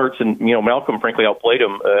fits and starts, and Malcolm frankly outplayed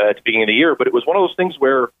him at the beginning of the year. But it was one of those things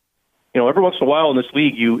where every once in a while in this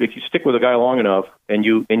league, if you stick with a guy long enough and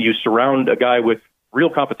you surround a guy with real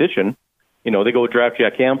competition, they go draft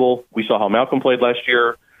Jack Campbell. We saw how Malcolm played last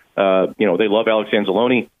year. They love Alex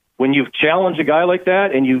Anzalone. When you challenge a guy like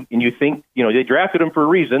that and you think they drafted him for a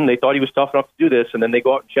reason, they thought he was tough enough to do this, and then they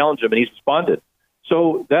go out and challenge him, and he's responded.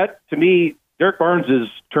 So that, to me, Derek Barnes'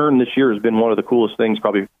 turn this year has been one of the coolest things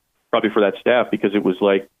probably for that staff, because it was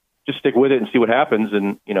like, just stick with it and see what happens.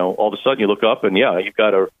 And, all of a sudden you look up and, yeah, you've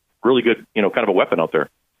got a really good, kind of a weapon out there.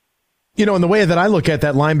 In the way that I look at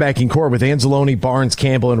that linebacking core with Anzalone, Barnes,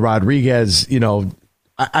 Campbell, and Rodriguez,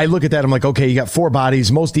 I look at that. I'm like, okay, you got 4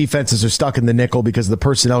 bodies. Most defenses are stuck in the nickel because of the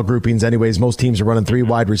personnel groupings. Anyways, most teams are running 3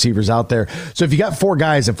 wide receivers out there. So if you got 4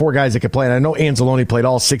 guys and 4 guys that can play, and I know Anzalone played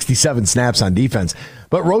all 67 snaps on defense,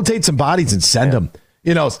 but rotate some bodies and send them.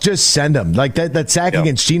 Just send them. Like that sack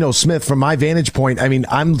against Geno Smith, from my vantage point, I mean,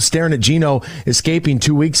 I'm staring at Geno escaping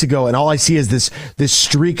 2 weeks ago, and all I see is this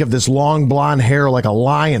streak of this long blonde hair like a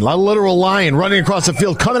lion, a literal lion running across the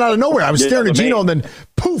field, coming out of nowhere. I was staring at Geno, and then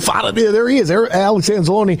poof, out of there he is, Alex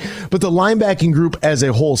Anzalone. But the linebacking group as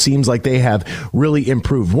a whole seems like they have really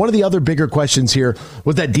improved. One of the other bigger questions here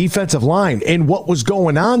was that defensive line and what was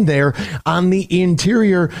going on there on the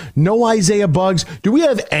interior. No Isaiah Buggs. Do we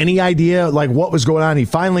have any idea what was going on? He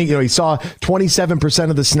finally, he saw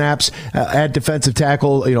 27% of the snaps at defensive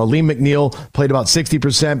tackle. Lee McNeil played about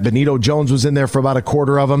 60%. Benito Jones was in there for about a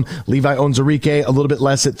quarter of them. Levi Onwuzurike a little bit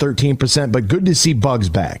less at 13%, but good to see Buggs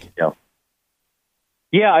back.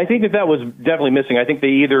 Yeah, I think that was definitely missing. I think they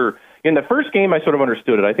either, in the first game, I sort of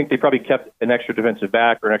understood it. I think they probably kept an extra defensive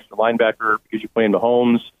back or an extra linebacker because you're playing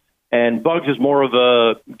Mahomes. And Buggs is more of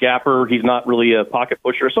a gapper. He's not really a pocket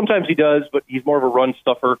pusher. Sometimes he does, but he's more of a run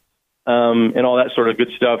stuffer and all that sort of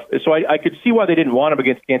good stuff. So I could see why they didn't want him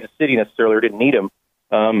against Kansas City necessarily, or didn't need him.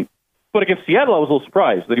 But against Seattle, I was a little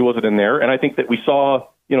surprised that he wasn't in there. And I think that we saw,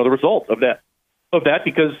 the result of that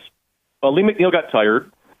because Lee McNeil got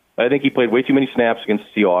tired. I think he played way too many snaps against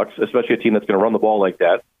the Seahawks, especially a team that's going to run the ball like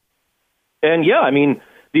that. And,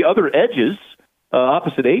 the other edges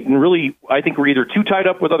opposite Ayton really, I think, were either too tied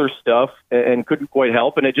up with other stuff and couldn't quite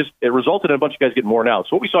help, and it resulted in a bunch of guys getting worn out.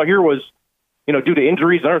 So what we saw here was, due to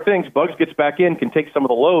injuries and other things, Buggs gets back in, can take some of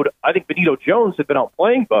the load. I think Benito Jones had been out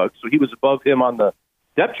playing Buggs, so he was above him on the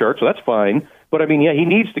depth chart, so that's fine. But, he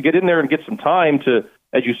needs to get in there and get some time to,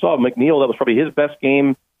 as you saw, McNeil, that was probably his best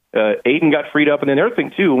game. Ayton got freed up. And then the other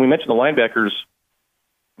thing, too, when we mentioned the linebackers,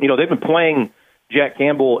 they've been playing Jack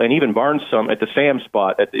Campbell and even Barnes some at the Sam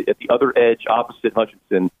spot at the other edge opposite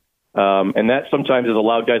Hutchinson. And that sometimes has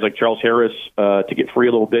allowed guys like Charles Harris to get free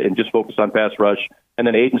a little bit and just focus on pass rush. And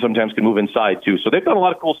then Ayton sometimes can move inside, too. So they've done a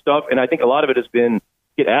lot of cool stuff, and I think a lot of it has been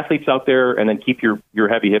get athletes out there and then keep your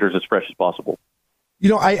heavy hitters as fresh as possible.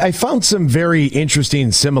 I found some very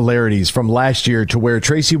interesting similarities from last year to where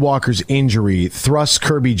Tracy Walker's injury thrust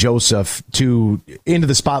Kirby Joseph into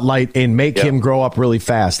the spotlight and make him grow up really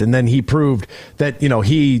fast. And then he proved that,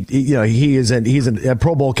 he's a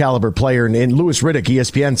Pro Bowl caliber player. And Louis Riddick,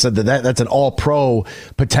 ESPN, said that's an all pro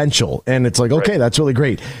potential. And it's like, okay, that's really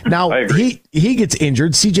great. Now he gets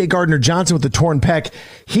injured. CJ Gardner-Johnson with the torn pec,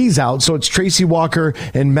 he's out. So it's Tracy Walker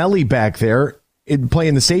and Melly back there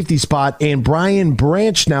playing the safety spot, and Brian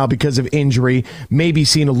Branch now, because of injury, maybe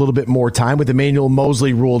seeing a little bit more time with Emmanuel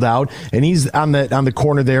Mosley ruled out, and he's on the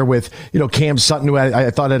corner there with Cam Sutton, who I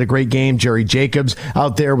thought had a great game, Jerry Jacobs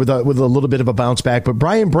out there with a little bit of a bounce back. But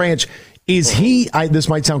Brian Branch, is he? This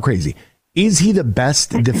might sound crazy. Is he the best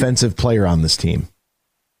defensive player on this team?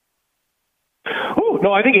 Oh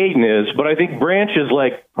no, I think Ayton is, but I think Branch is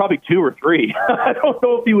like probably 2 or 3. I don't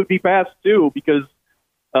know if he would be past 2 because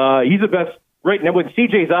he's the best. Right now, when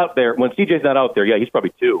CJ's not out there, he's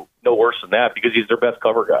probably 2. No worse than that because he's their best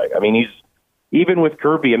cover guy. He's even with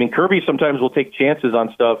Kirby. Kirby sometimes will take chances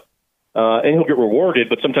on stuff, and he'll get rewarded,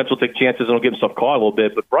 but sometimes he'll take chances and he'll get himself caught a little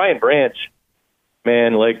bit. But Brian Branch,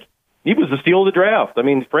 man, he was the steal of the draft.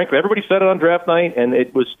 Frankly, everybody said it on draft night, and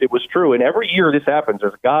it was true. And every year this happens.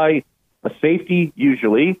 There's a guy, a safety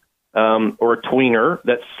usually, or a tweener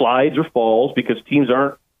that slides or falls because teams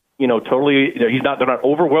aren't, totally, they're not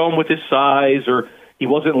overwhelmed with his size, or he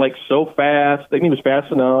wasn't so fast. He was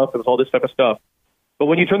fast enough. It was all this type of stuff. But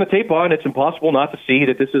when you turn the tape on, it's impossible not to see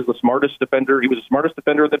that this is the smartest defender. He was the smartest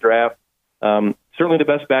defender of the draft. Certainly the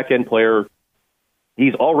best back end player.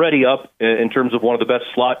 He's already up in terms of one of the best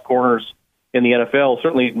slot corners in the NFL,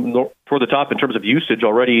 certainly toward the top in terms of usage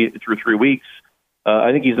already through 3 weeks.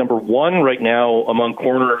 I think he's number 1 right now among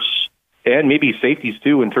corners and maybe safeties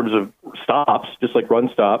too in terms of stops, just like run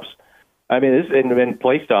stops. And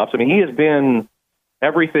play stops. He has been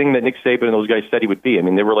everything that Nick Saban and those guys said he would be.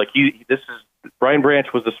 They were like, Brian Branch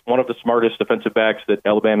was one of the smartest defensive backs that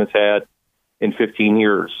Alabama's had in 15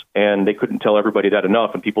 years, and they couldn't tell everybody that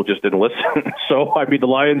enough, and people just didn't listen. So, the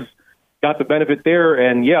Lions got the benefit there,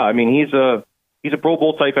 and he's a Pro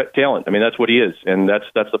Bowl type talent. That's what he is, and that's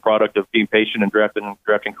the product of being patient and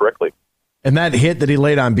drafting correctly. And that hit that he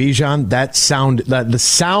laid on Bijan,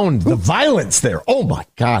 the violence there. Oh my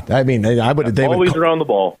God! I would always around the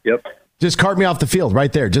ball. Yep. Just cart me off the field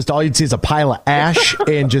right there. Just all you'd see is a pile of ash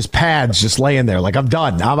and just pads just laying there. I'm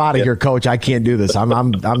done. I'm out of here, coach. I can't do this.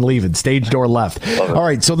 I'm leaving. Stage door left. All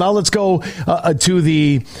right. So now let's go to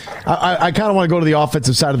the. I kind of want to go to the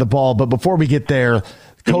offensive side of the ball, but before we get there,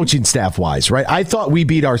 coaching staff wise, right? I thought we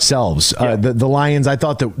beat ourselves. The Lions. I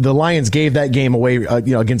thought that the Lions gave that game away.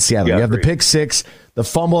 Against Seattle. You have the pick 6, the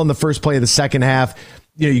fumble in the first play of the second half.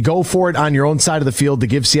 You go for it on your own side of the field to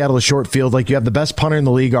give Seattle a short field. You have the best punter in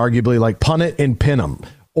the league, arguably. Punt it and pin them.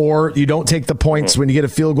 Or you don't take the points when you get a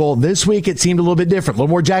field goal. This week it seemed a little bit different. A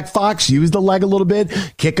little more Jack Fox. Use the leg a little bit.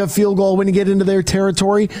 Kick a field goal when you get into their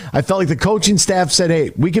territory. I felt like the coaching staff said,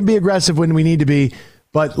 hey, we can be aggressive when we need to be,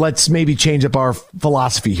 but let's maybe change up our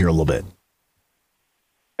philosophy here a little bit.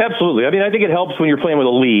 Absolutely. I think it helps when you're playing with a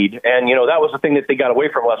lead. And, that was the thing that they got away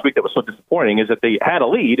from last week that was so disappointing, is that they had a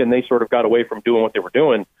lead and they sort of got away from doing what they were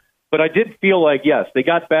doing. But I did feel like, yes, they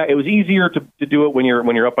got back. It was easier to do it when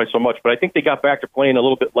you're up by so much. But I think they got back to playing a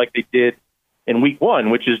little bit like they did in week 1,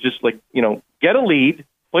 which is just get a lead,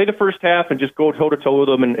 play the first half and just go toe-to-toe with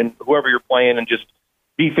them and whoever you're playing and just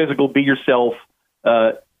be physical, be yourself,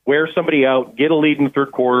 wear somebody out, get a lead in the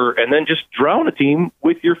third quarter, and then just drown a team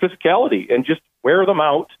with your physicality and just wear them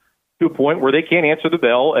out to a point where they can't answer the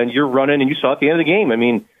bell and you're running, and you saw at the end of the game.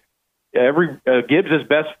 Gibbs'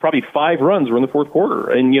 best probably 5 runs were in the fourth quarter.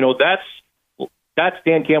 And, that's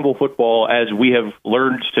Dan Campbell football as we have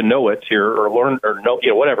learned to know it here, or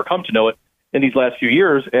come to know it in these last few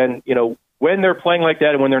years. And, when they're playing like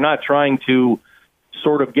that and when they're not trying to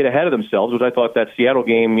sort of get ahead of themselves, which I thought that Seattle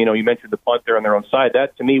game, you mentioned the punt there on their own side,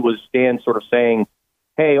 that to me was Dan sort of saying,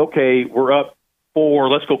 hey, okay, we're up 4,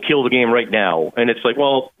 let's go kill the game right now. And it's like,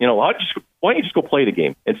 well, why don't you just go play the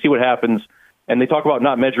game and see what happens? And they talk about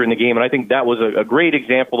not measuring the game, and I think that was a great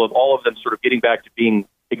example of all of them sort of getting back to being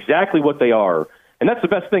exactly what they are. And that's the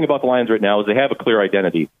best thing about the Lions right now is they have a clear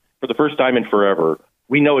identity for the first time in forever.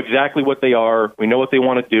 We know exactly what they are. We know what they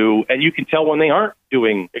want to do, and you can tell when they aren't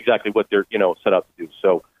doing exactly what they're set up to do.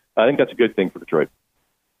 So I think that's a good thing for Detroit.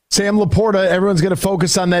 Sam Laporta, everyone's going to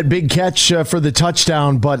focus on that big catch for the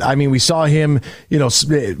touchdown, but I mean, we saw him,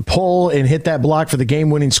 pull and hit that block for the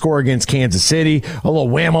game-winning score against Kansas City. A little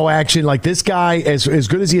whammo action. Like, this guy, as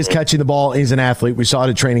good as he is catching the ball, he's an athlete. We saw it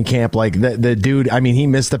at training camp. Like, the dude, I mean, he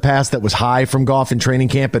missed the pass that was high from Goff in training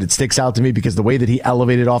camp, but it sticks out to me because the way that he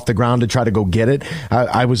elevated off the ground to try to go get it,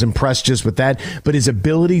 I was impressed just with that. But his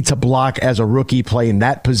ability to block as a rookie, play in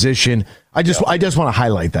that position, I just want to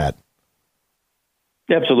highlight that.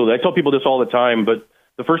 Absolutely. I tell people this all the time, but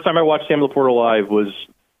the first time I watched Sam Laporta live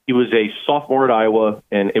he was a sophomore at Iowa,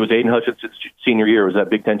 and it was Aiden Hutchinson's senior year. It was that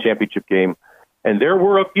Big Ten championship game. And there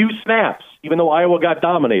were a few snaps, even though Iowa got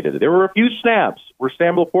dominated. There were a few snaps where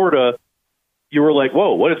Sam Laporta, you were like,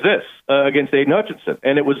 whoa, what is this against Aiden Hutchinson?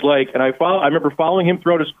 And it was like, and I remember following him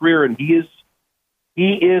throughout his career, and he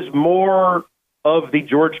is more of the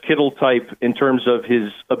George Kittle type in terms of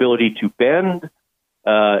his ability to bend,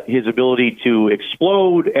 his ability to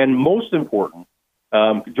explode, and most important,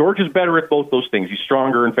 George is better at both those things. He's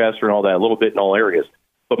stronger and faster and all that, a little bit in all areas.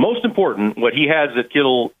 But most important, what he has that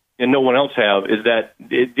Kittle and no one else have is that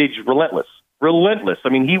it's relentless. Relentless. I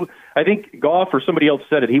mean, I think Goff or somebody else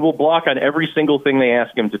said it. He will block on every single thing they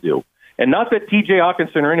ask him to do. And not that T.J.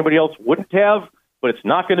 Hawkinson or anybody else wouldn't have, but it's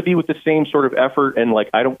not going to be with the same sort of effort and,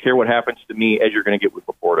 I don't care what happens to me as you're going to get with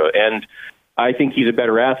Laporta. And I think he's a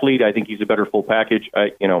better athlete. I think he's a better full package.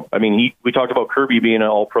 We talked about Kirby being an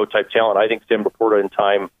all-pro type talent. I think Sam Laporta in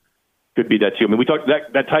time could be that too. I mean, we talked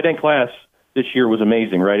that tight end class this year was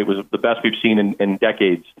amazing, right? It was the best we've seen in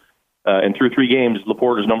decades. And through 3 games,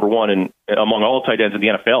 Laporta is number 1 among all tight ends in the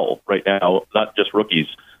NFL right now, not just rookies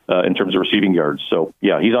in terms of receiving yards. So,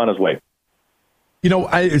 yeah, he's on his way.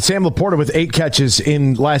 Sam Laporta with 8 catches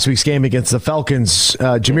in last week's game against the Falcons.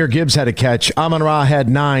 Jahmyr Gibbs had a catch. Amon-Ra had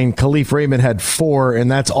 9. Khalif Raymond had 4,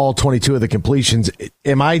 and that's all 22 of the completions.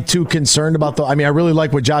 Am I too concerned about I really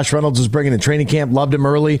like what Josh Reynolds was bringing in training camp. Loved him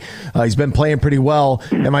early. He's been playing pretty well.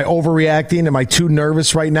 Am I overreacting? Am I too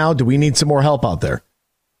nervous right now? Do we need some more help out there?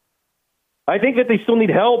 I think that they still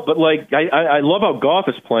need help, but I love how Goff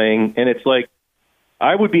is playing, and it's like,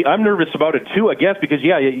 I'm nervous about it too, I guess, because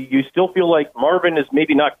you still feel like Marvin is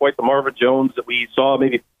maybe not quite the Marvin Jones that we saw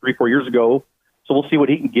maybe 3-4 years ago. So we'll see what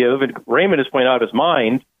he can give. And Raymond is playing out of his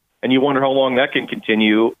mind, and you wonder how long that can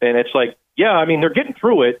continue. And it's like, they're getting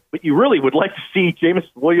through it, but you really would like to see Jameson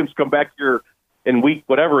Williams come back here in week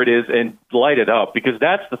whatever it is and light it up, because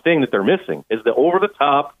that's the thing that they're missing is the over the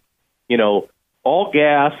top, all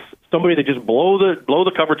gas, somebody that just blow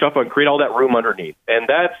the coverage up and create all that room underneath. And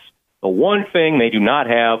that's the one thing they do not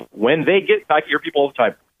have when they get, I hear people all the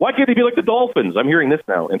time, why can't they be like the Dolphins? I'm hearing this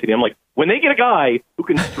now, Anthony. I'm like, when they get a guy who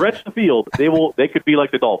can stretch the field, they could be like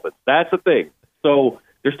the Dolphins. That's the thing. So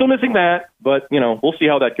they're still missing that, but, we'll see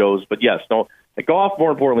how that goes. But yes, Goff, more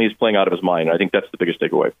importantly, is playing out of his mind. I think that's the biggest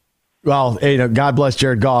takeaway. Well, God bless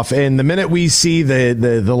Jared Goff. And the minute we see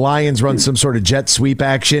the Lions run some sort of jet sweep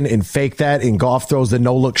action and fake that, and Goff throws the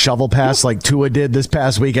no-look shovel pass like Tua did this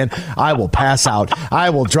past weekend, I will pass out. I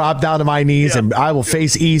will drop down to my knees and I will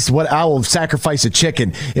face east. I will sacrifice a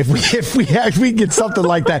chicken if we get something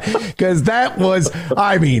like that, because that was,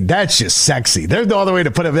 that's just sexy. There's no other way to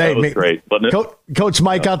put it. That was great, wasn't it? Coach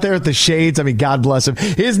Mike out there at the Shades. God bless him.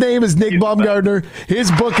 His name is Nick Baumgardner. His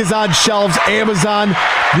book is on shelves, Amazon.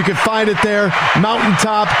 You can find it there.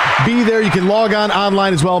 Mountaintop. Be there. You can log on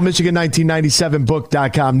online as well.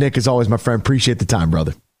 Michigan1997book.com. Nick, as always, my friend, appreciate the time,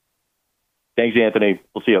 brother. Thanks, Anthony.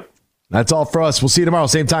 We'll see you. That's all for us. We'll see you tomorrow.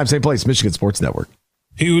 Same time, same place. Michigan Sports Network.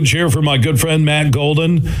 Huge here for my good friend Matt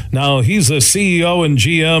Golden. Now, he's the CEO and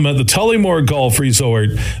GM at the Tullymore Golf Resort.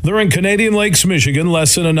 They're in Canadian Lakes, Michigan,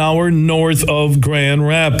 less than an hour north of Grand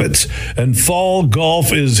Rapids. And fall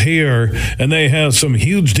golf is here, and they have some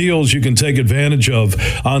huge deals you can take advantage of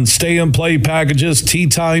on stay-and-play packages, tee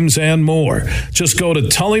times, and more. Just go to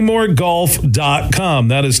TullymoreGolf.com.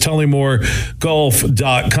 That is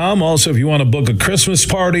TullymoreGolf.com. Also, if you want to book a Christmas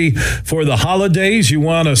party for the holidays, you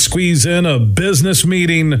want to squeeze in a business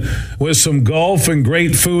meeting with some golf and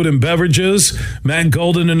great food and beverages, Matt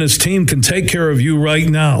Golden and his team can take care of you right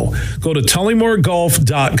now. Go to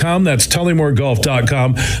TullymoreGolf.com. That's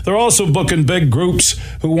TullymoreGolf.com. They're also booking big groups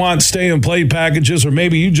who want stay-and-play packages, or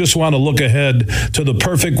maybe you just want to look ahead to the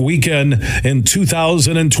perfect weekend in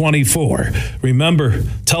 2024. Remember,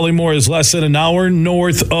 Tullymore is less than an hour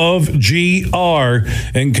north of GR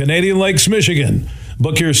in Canadian Lakes, Michigan.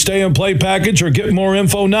 Book your stay-and-play package or get more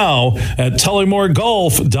info now at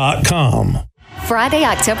TullymoreGolf.com. Friday,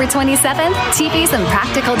 October 27th, TVs and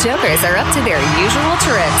Practical Jokers are up to their usual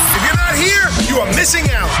tricks. If you're not here, you are missing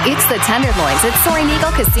out. It's the Tenderloins at Soaring Eagle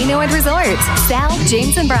Casino and Resort. Sal,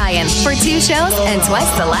 James, and Brian for 2 shows and twice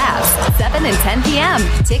the laughs. 7 and 10 p.m.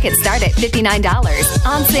 Tickets start at $59.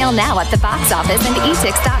 On sale now at the box office and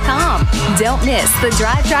etix.com. Don't miss the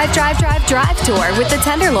Drive Tour with the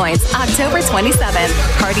Tenderloins, October 27th.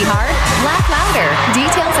 Party hard, laugh louder.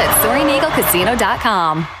 Details at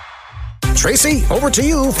SoaringEagleCasino.com. Tracy, over to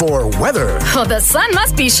you for weather. Oh, the sun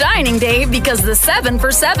must be shining, Dave, because the 7 for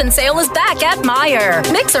 7 sale is back at Meijer.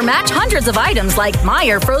 Mix or match hundreds of items like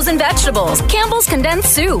Meijer frozen vegetables, Campbell's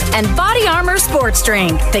condensed soup, and Body Armor sports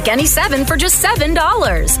drink. Pick any 7 for just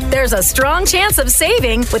 $7. There's a strong chance of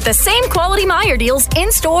saving with the same quality Meijer deals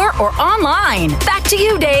in-store or online. Back to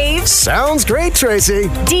you, Dave. Sounds great, Tracy.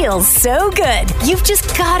 Deals so good, you've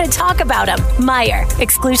just got to talk about them. Meijer.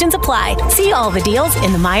 Exclusions apply. See all the deals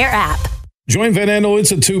in the Meijer app. Join Van Andel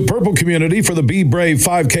Institute Purple Community for the Be Brave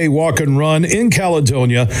 5K Walk and Run in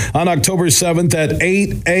Caledonia on October 7th at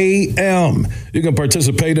 8 a.m. You can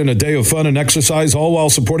participate in a day of fun and exercise, all while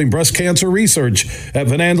supporting breast cancer research at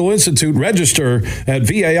Van Andel Institute. Register at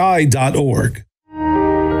vai.org.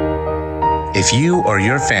 If you or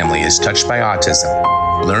your family is touched by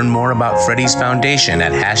autism, learn more about Freddy's Foundation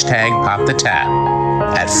at #PopTheTap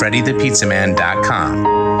at FreddyThePizzaman.com.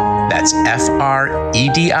 That's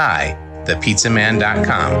FREDI.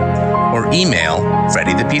 thepizzaman.com or email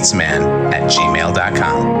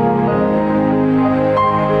freddythepizzaman@gmail.com.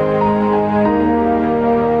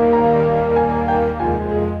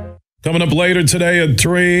 Coming up later today at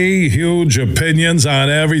 3, huge opinions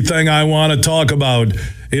on everything I want to talk about.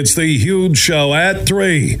 It's the Huge Show at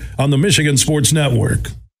 3 on the Michigan Sports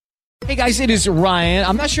Network. Hey guys, it is Ryan.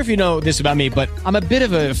 I'm not sure if you know this about me, but I'm a bit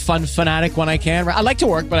of a fun fanatic when I can. I like to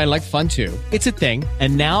work, but I like fun too. It's a thing.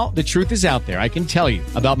 And now the truth is out there. I can tell you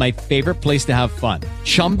about my favorite place to have fun.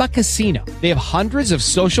 Chumba Casino. They have hundreds of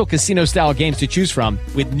social casino style games to choose from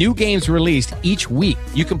with new games released each week.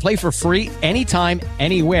 You can play for free anytime,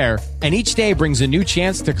 anywhere. And each day brings a new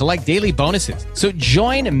chance to collect daily bonuses. So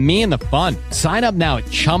join me in the fun. Sign up now at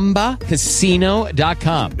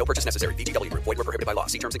ChumbaCasino.com. No purchase necessary. VGW Group. Void where prohibited by law.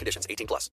 See terms and conditions. 18+.